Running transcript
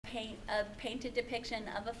a painted depiction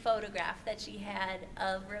of a photograph that she had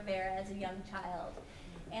of Rivera as a young child.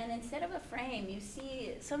 And instead of a frame, you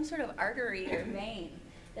see some sort of artery or vein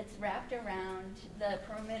that's wrapped around the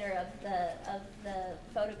perimeter of the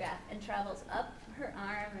photograph and travels up her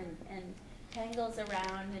arm and tangles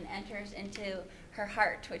around and enters into her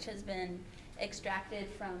heart, which has been extracted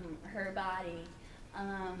from her body.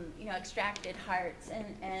 Extracted hearts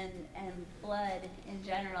and blood in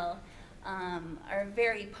general are a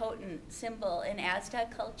very potent symbol in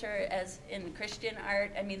Aztec culture, as in Christian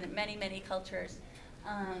art. I mean, many, many cultures.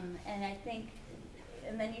 And I think,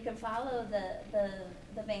 and then you can follow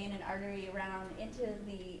the vein and artery around into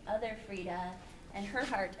the other Frida, and her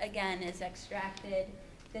heart again is extracted.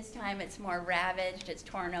 This time it's more ravaged, it's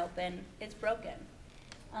torn open, it's broken.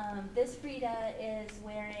 This Frida is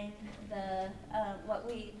wearing what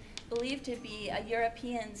we believe to be a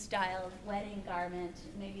European-styled wedding garment,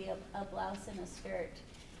 maybe a blouse and a skirt.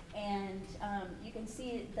 And you can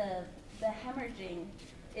see the hemorrhaging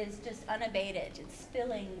is just unabated. It's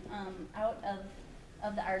spilling out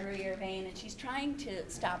of the artery or vein, and she's trying to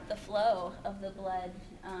stop the flow of the blood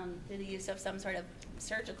through the use of some sort of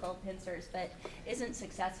surgical pincers, but isn't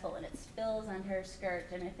successful, and it spills on her skirt.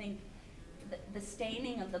 And I think the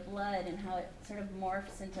staining of the blood and how it sort of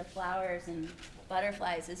morphs into flowers and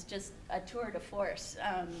butterflies is just a tour de force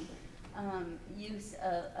use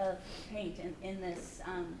of paint in this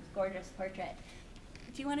gorgeous portrait.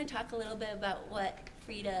 Do you want to talk a little bit about what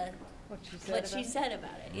Frida, what she said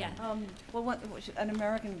about it? Yeah. An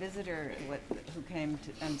American visitor who came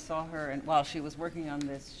and saw her, and while she was working on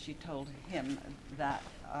this, she told him that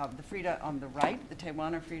the Frida on the right, the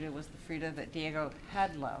Tehuana Frida, was the Frida that Diego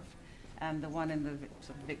had loved, and the one in the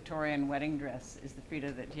sort of Victorian wedding dress is the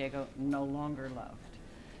Frida that Diego no longer loved.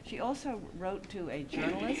 She also wrote to a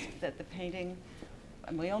journalist that the painting,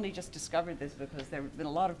 and we only just discovered this because there have been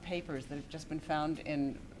a lot of papers that have just been found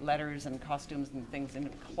in letters and costumes and things in a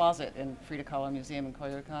closet in Frida Kahlo Museum in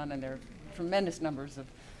Coyoacan, and there are tremendous numbers of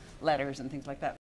letters and things like that.